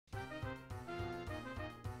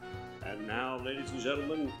now, ladies and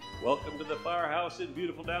gentlemen, welcome to the firehouse in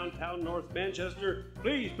beautiful downtown North Manchester.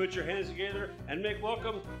 Please put your hands together and make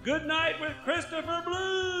welcome Good Night with Christopher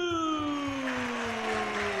Blue!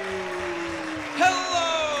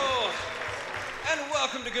 Hello! And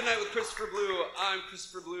welcome to Good Night with Christopher Blue. I'm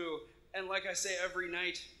Christopher Blue, and like I say every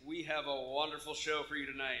night, we have a wonderful show for you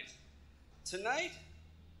tonight. Tonight,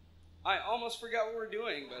 I almost forgot what we're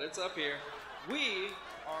doing, but it's up here. We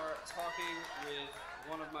are talking with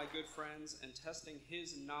one of my good friends and testing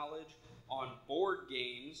his knowledge on board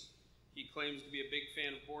games. He claims to be a big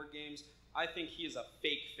fan of board games. I think he is a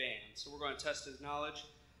fake fan, so we're going to test his knowledge.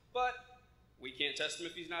 But we can't test him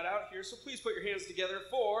if he's not out here, so please put your hands together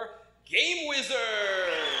for Game Wizard!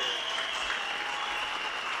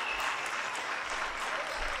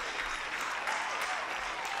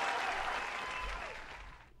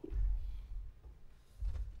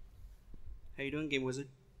 How you doing, Game Wizard?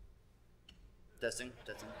 Testing.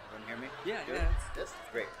 Everyone hear me? Yeah, good? yeah. That's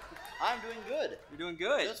great. I'm doing good. You're doing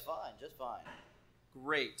good. Just fine.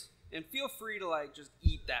 Great. And feel free to just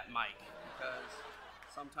eat that mic, because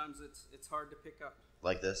sometimes it's hard to pick up.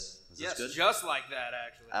 Like this? Is yes, this good? Just like that,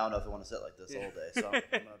 actually. I don't know if I want to sit like this all day, so I'm going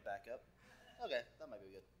to back up. Okay, that might be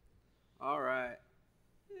good. All right.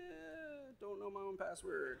 Yeah, don't know my own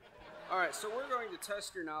password. All right, so we're going to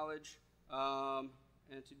test your knowledge. And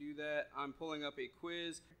to do that, I'm pulling up a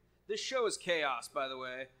quiz. This show is chaos, by the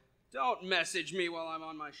way. Don't message me while I'm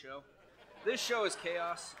on my show. This show is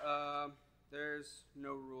chaos. There's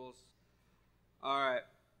no rules. All right.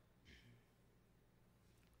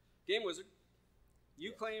 Game Wizard,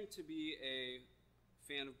 you claim to be a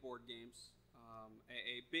fan of board games,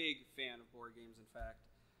 a big fan of board games, in fact.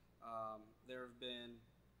 There have been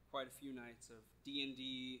quite a few nights of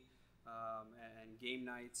D&D and game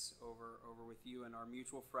nights over with you and our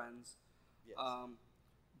mutual friends. Yes.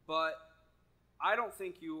 But I don't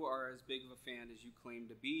think you are as big of a fan as you claim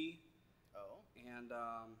to be. Oh. And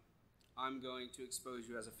I'm going to expose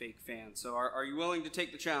you as a fake fan. So are you willing to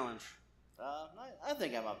take the challenge? I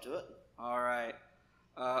think I'm up to it. All right.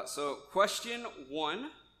 So question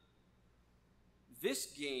 1. This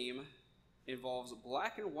game involves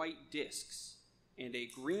black and white discs and a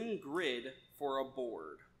green grid for a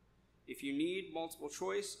board. If you need multiple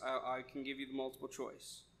choice, I can give you the multiple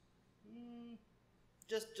choice.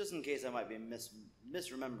 Just in case I might be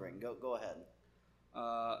misremembering. Go ahead.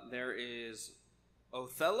 There is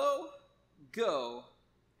Othello, Go,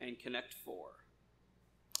 and Connect 4.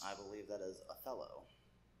 I believe that is Othello.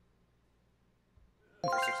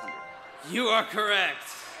 For 600. You are correct.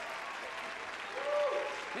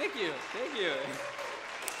 Thank you.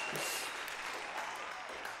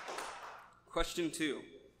 Question 2.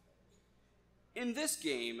 In this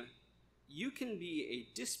game, you can be a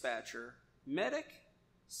dispatcher, medic,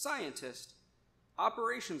 scientist,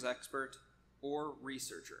 operations expert, or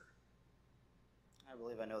researcher. I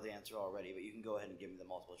believe I know the answer already, but you can go ahead and give me the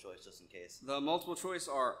multiple choice just in case. The multiple choice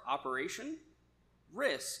are operation,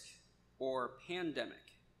 risk, or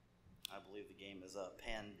pandemic. I believe the game is a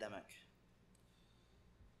pandemic.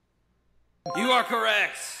 You are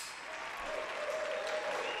correct.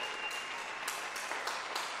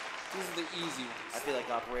 These are the easy ones. I feel like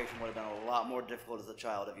Operation would have been a lot more difficult as a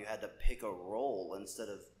child if you had to pick a role instead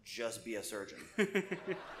of just be a surgeon.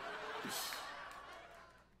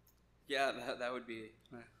 Yeah, that would be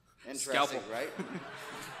interesting, scalpel. Right?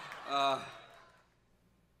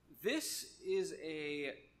 This is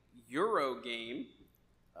a Euro game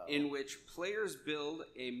in which players build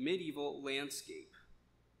a medieval landscape.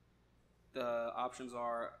 The options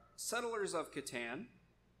are Settlers of Catan.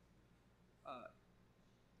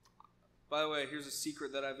 By the way, here's a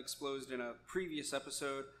secret that I've exposed in a previous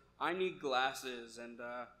episode. I need glasses, and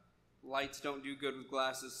lights don't do good with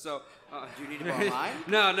glasses. So, do you need to borrow mine?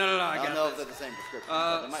 No. I don't know if they're the same description.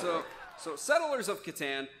 But it might work. So Settlers of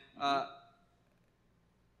Catan,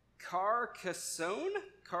 Carcassonne.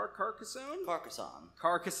 Carcassonne.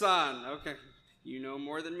 Okay, you know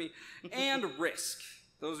more than me. And Risk.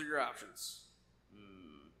 Those are your options.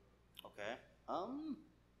 Okay.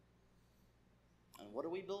 And what are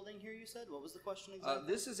we building here, you said? What was the question exactly?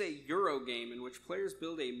 This is a Euro game in which players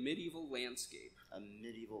build a medieval landscape. A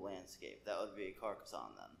medieval landscape. That would be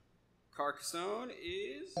Carcassonne, then. Carcassonne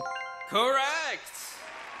is correct!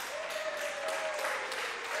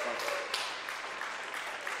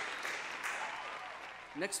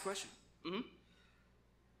 Next question.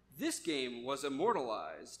 This game was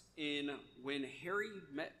immortalized in When Harry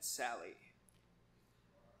Met Sally.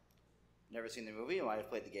 Never seen the movie. I might have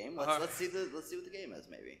played the game. Let's see what the game is,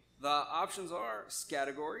 maybe. The options are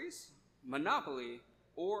Scattergories, Monopoly,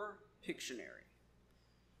 or Pictionary.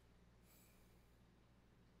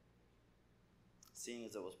 Seeing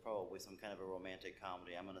as it was probably some kind of a romantic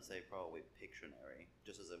comedy, I'm going to say probably Pictionary,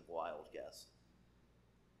 just as a wild guess.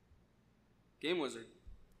 Game Wizard.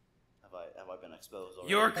 Have I been exposed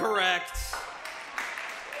already? You're correct.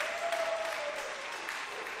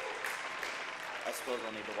 I suppose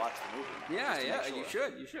I'll need to watch the movie. Yeah, sure.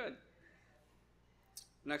 you should.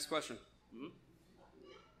 Next question.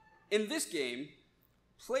 In this game,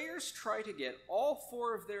 players try to get all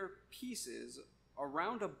 4 of their pieces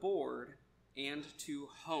around a board and to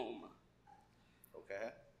home.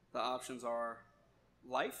 Okay. The options are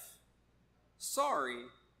life, Sare,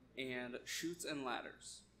 and chutes and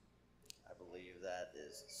ladders. I believe that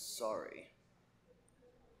is Sare.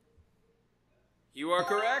 You are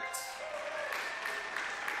correct.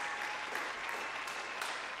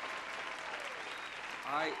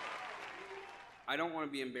 I don't want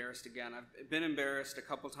to be embarrassed again. I've been embarrassed a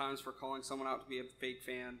couple times for calling someone out to be a fake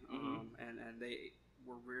fan, and they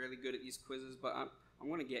were really good at these quizzes, but I'm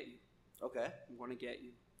going to get you. Okay. I'm going to get you.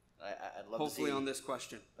 I'd love Hopefully to see. on this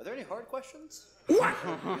question. Are there any hard questions?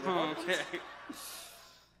 Okay.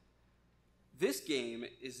 This game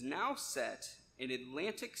is now set in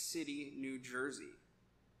Atlantic City, New Jersey.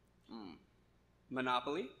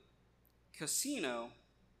 Monopoly, Casino,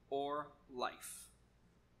 or Life?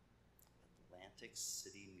 Atlantic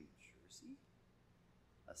City, New Jersey?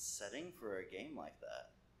 A setting for a game like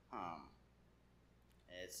that?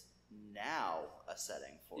 It's now a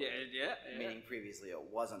setting for it. Yeah. Meaning previously it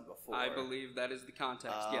wasn't before. I believe that is the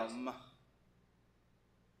context, yes.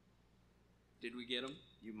 Did we get them?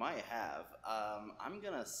 You might have. I'm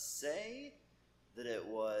going to say that it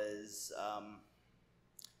was... I'm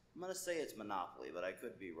going to say it's Monopoly, but I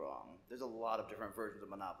could be wrong. There's a lot of different versions of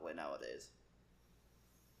Monopoly nowadays.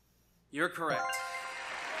 You're correct.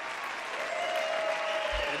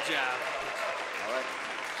 Good job. All right.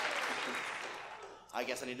 I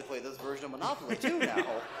guess I need to play this version of Monopoly too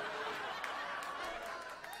now.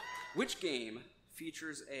 Which game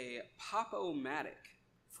features a pop-o-matic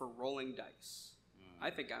for rolling dice? I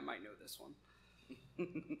think I might know this one.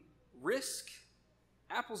 Risk,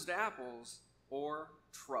 Apples to Apples, or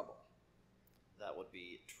Trouble? That would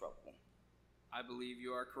be Trouble. I believe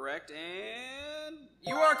you are correct, and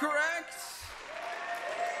you are correct!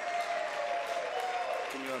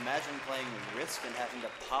 Can you imagine playing Risk and having to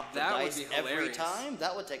pop the That would dice be every hilarious. time?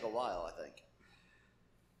 That would take a while, I think.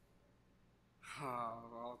 Oh,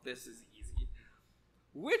 well, this is easy.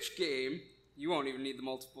 Which game, you won't even need the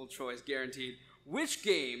multiple choice, guaranteed. Which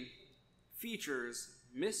game features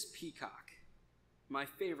Miss Peacock, my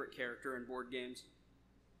favorite character in board games?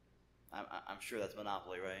 I'm sure that's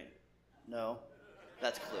Monopoly, right? No?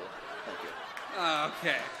 That's Clue. Thank you.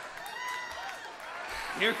 Okay.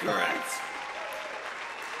 You're correct.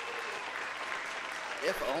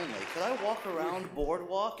 If only. Could I walk around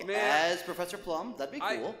Boardwalk as Professor Plum? That'd be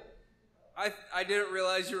cool. I didn't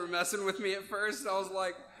realize you were messing with me at first. I was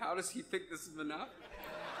like, how does he think this is Monopoly?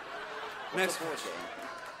 What's the board game?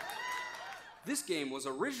 This game was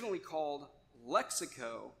originally called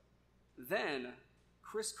Lexico, then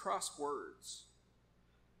Crisscross Words.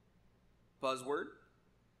 Buzzword,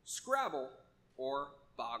 Scrabble, or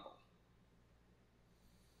Boggle?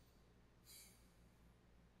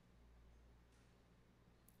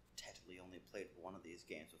 Technically only played one of these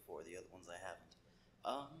games before, the other ones I haven't.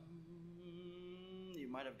 You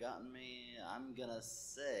might have gotten me. I'm gonna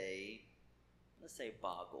say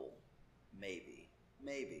Boggle. Maybe.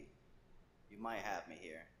 You might have me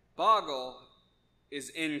here. Boggle is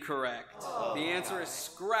incorrect. Oh, the answer is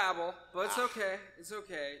Scrabble, but it's okay. It's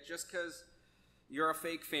okay. Just because you're a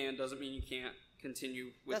fake fan doesn't mean you can't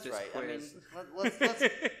continue with this quiz. I mean, let's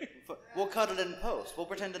we'll cut it in post. We'll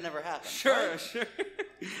pretend it never happened. Sure, right? sure.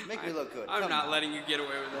 Make me look good. I'm Come not on. letting you get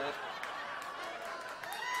away with that.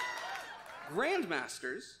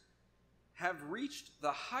 Grandmasters have reached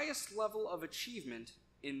the highest level of achievement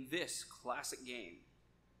in this classic game.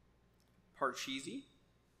 Parcheesi,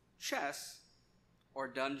 chess, or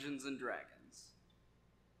Dungeons and Dragons?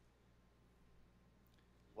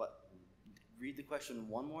 What? Read the question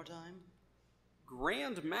one more time?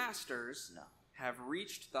 Grandmasters have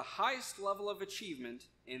reached the highest level of achievement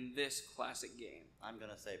in this classic game. I'm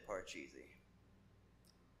going to say Parcheesi.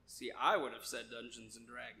 See, I would have said Dungeons and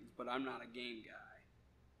Dragons, but I'm not a game guy.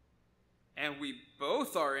 And we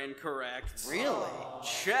both are incorrect. Really?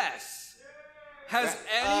 Chess. Has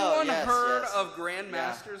anyone heard of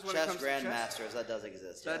Grandmasters when it comes to chess? Grandmasters, that does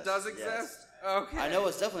exist. That yes, does exist? Yes. Okay. I know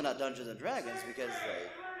it's definitely not Dungeons and Dragons because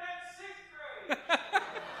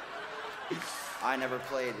I never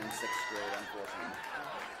played in 6th grade, unfortunately.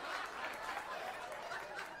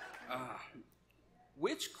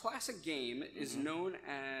 Which classic game is known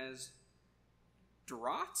as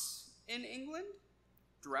draughts in England?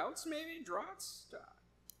 Droughts, maybe? Draughts?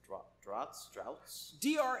 Droughts? Draughts.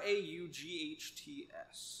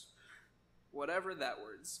 Whatever that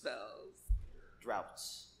word spells.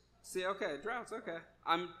 Droughts. See, okay, droughts, okay.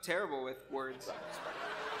 I'm terrible with words.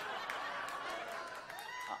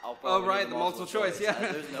 Oh, right, the multiple choice, yeah.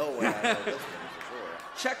 There's no way I know this one for sure.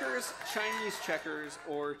 Checkers, Chinese checkers,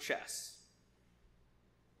 or chess?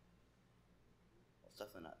 Well, it's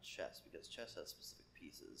definitely not chess, because chess has specific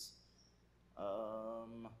pieces.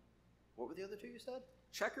 What were the other two you said?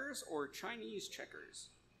 Checkers or Chinese checkers?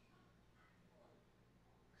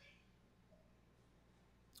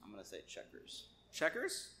 I'm going to say checkers.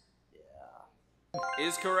 Checkers? Yeah.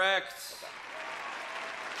 Is correct. Okay.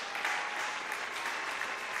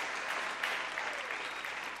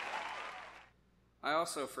 I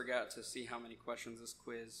also forgot to see how many questions this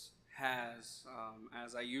quiz has,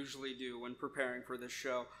 as I usually do when preparing for this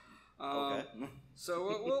show. Okay.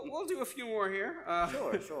 So we'll do a few more here.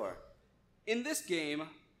 Sure. In this game,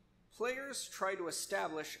 players try to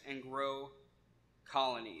establish and grow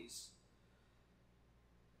colonies.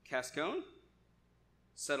 Cascone,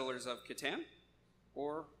 Settlers of Catan,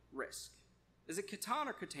 or Risk? Is it Catan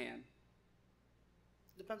or Catan?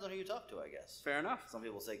 Depends on who you talk to, I guess. Fair enough. Some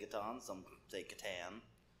people say Catan, some say Catan.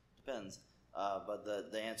 Depends. But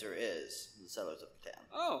the answer is the Settlers of Catan.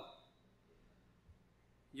 Oh.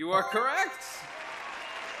 You are correct.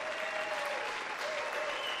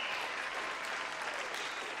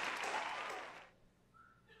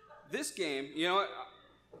 This game, you know what?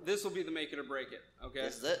 This will be the make it or break it, okay?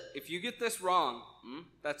 This is it? If you get this wrong,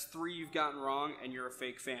 that's 3 you've gotten wrong, and you're a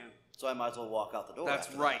fake fan. So I might as well walk out the door. That's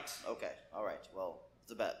right. That. Okay, all right. Well,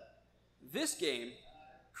 it's a bet. This game,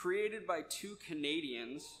 created by 2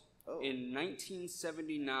 Canadians in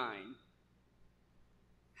 1979,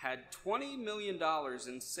 had $20 million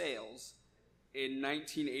in sales in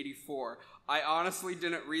 1984. I honestly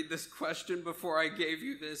didn't read this question before I gave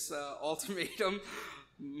you this ultimatum.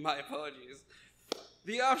 My apologies.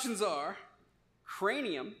 The options are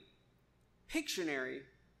Cranium, Pictionary,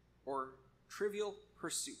 or Trivial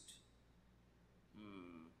Pursuit.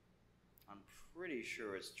 I'm pretty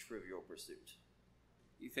sure it's Trivial Pursuit.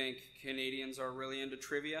 You think Canadians are really into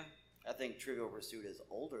trivia? I think Trivial Pursuit is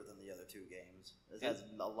older than the other 2 games. It has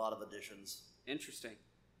a lot of additions. Interesting.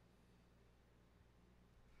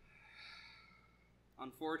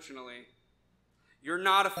 Unfortunately, you're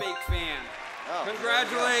not a fake fan. Oh,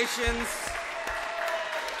 congratulations.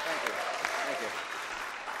 Thank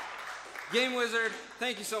you. Game Wizard,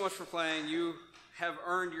 thank you so much for playing. You have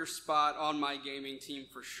earned your spot on my gaming team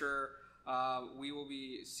for sure. We will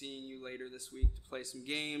be seeing you later this week to play some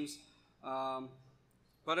games.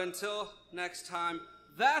 But until next time,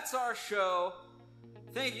 that's our show.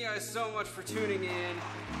 Thank you guys so much for tuning in.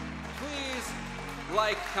 Please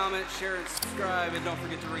like, comment, share, and subscribe. And don't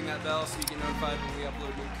forget to ring that bell so you get notified when we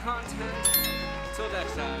upload new content. Until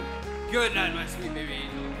next time, good night, my sweet baby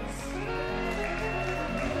angels.